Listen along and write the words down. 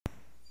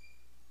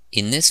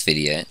In this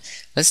video,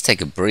 let's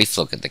take a brief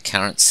look at the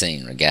current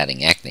scene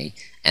regarding acne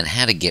and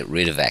how to get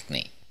rid of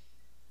acne.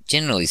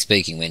 Generally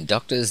speaking, when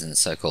doctors and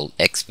so-called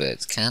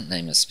experts can't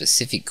name a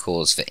specific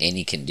cause for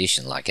any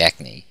condition like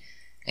acne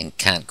and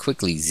can't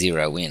quickly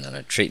zero in on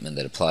a treatment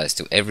that applies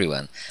to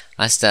everyone,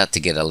 I start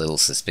to get a little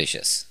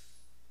suspicious.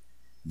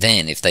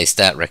 Then, if they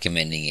start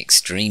recommending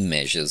extreme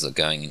measures or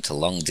going into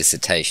long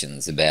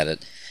dissertations about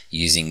it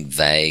using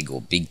vague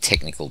or big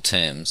technical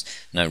terms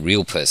no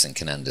real person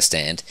can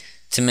understand,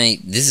 to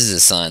me, this is a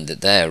sign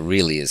that they are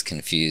really as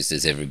confused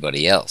as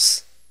everybody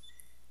else.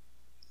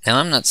 Now,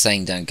 I'm not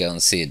saying don't go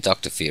and see a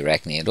doctor for your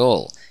acne at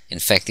all. In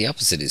fact, the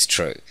opposite is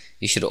true.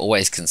 You should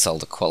always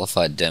consult a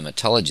qualified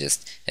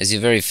dermatologist as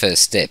your very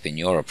first step in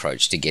your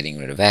approach to getting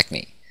rid of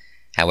acne.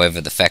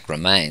 However, the fact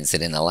remains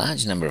that in a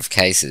large number of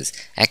cases,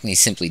 acne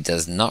simply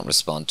does not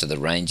respond to the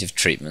range of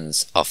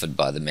treatments offered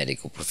by the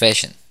medical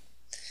profession.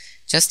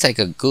 Just take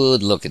a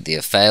good look at the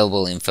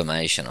available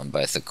information on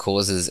both the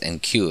causes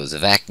and cures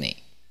of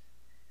acne.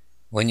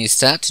 When you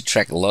start to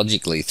track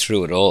logically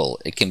through it all,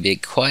 it can be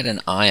quite an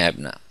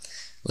eye-opener.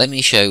 Let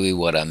me show you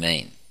what I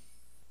mean.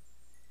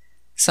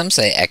 Some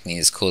say acne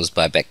is caused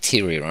by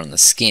bacteria on the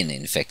skin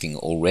infecting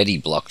already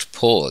blocked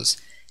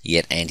pores,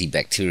 yet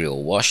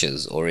antibacterial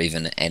washes or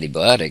even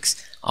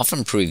antibiotics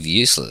often prove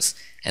useless,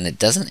 and it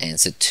doesn't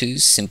answer two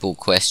simple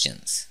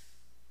questions.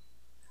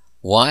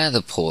 Why are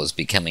the pores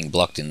becoming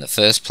blocked in the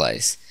first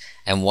place,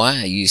 and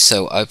why are you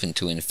so open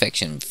to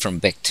infection from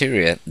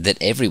bacteria that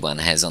everyone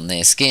has on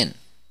their skin?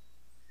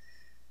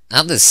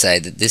 Others say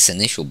that this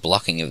initial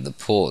blocking of the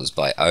pores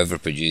by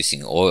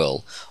overproducing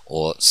oil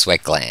or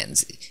sweat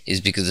glands is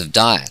because of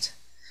diet.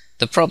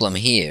 The problem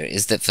here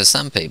is that for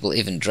some people,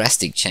 even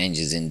drastic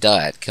changes in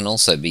diet can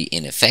also be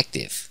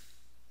ineffective.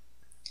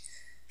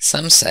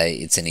 Some say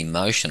it's an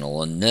emotional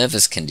or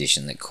nervous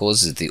condition that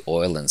causes the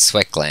oil and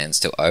sweat glands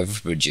to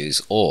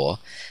overproduce, or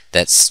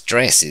that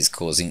stress is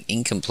causing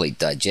incomplete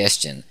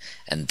digestion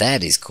and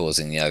that is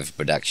causing the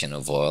overproduction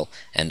of oil,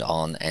 and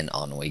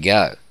on we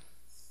go.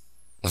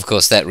 Of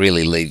course, that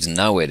really leaves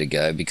nowhere to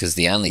go, because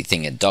the only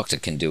thing a doctor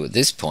can do at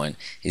this point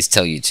is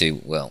tell you to,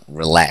 well,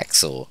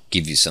 relax or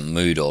give you some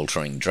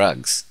mood-altering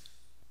drugs.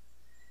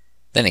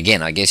 Then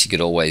again, I guess you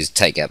could always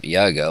take up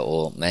yoga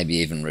or maybe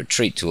even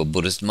retreat to a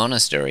Buddhist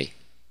monastery.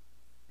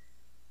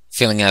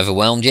 Feeling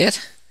overwhelmed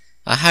yet?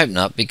 I hope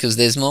not, because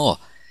there's more.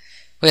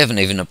 We haven't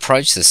even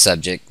approached the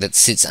subject that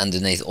sits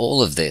underneath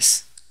all of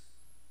this.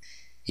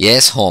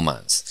 Yes,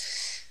 hormones.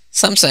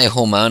 Some say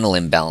hormonal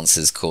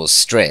imbalances cause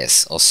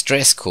stress, or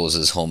stress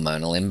causes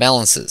hormonal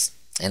imbalances,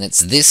 and it's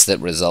this that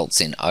results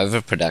in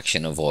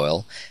overproduction of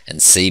oil and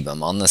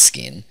sebum on the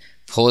skin,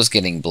 pores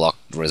getting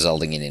blocked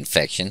resulting in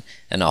infection,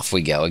 and off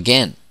we go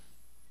again.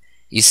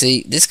 You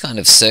see, this kind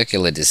of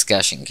circular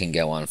discussion can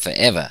go on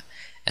forever,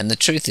 and the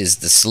truth is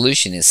the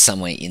solution is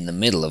somewhere in the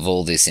middle of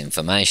all this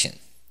information.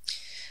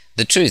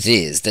 The truth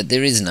is that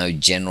there is no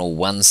general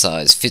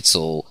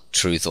one-size-fits-all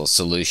truth or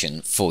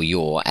solution for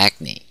your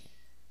acne.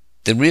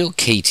 The real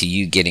key to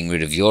you getting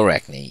rid of your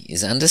acne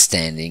is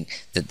understanding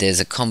that there's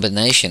a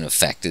combination of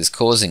factors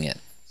causing it.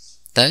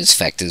 Those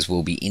factors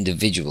will be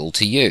individual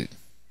to you.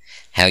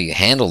 How you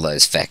handle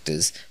those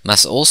factors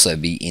must also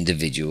be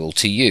individual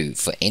to you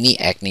for any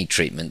acne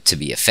treatment to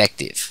be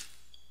effective.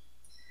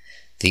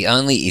 The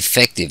only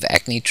effective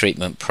acne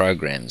treatment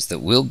programs that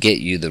will get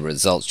you the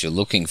results you're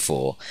looking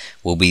for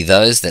will be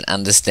those that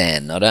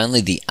understand not only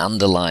the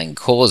underlying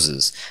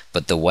causes,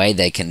 but the way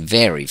they can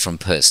vary from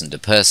person to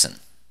person.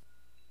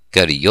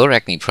 Go to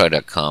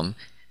youracnepro.com,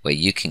 where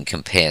you can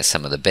compare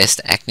some of the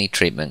best acne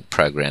treatment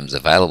programs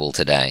available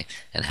today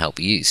and help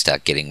you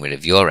start getting rid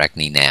of your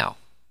acne now.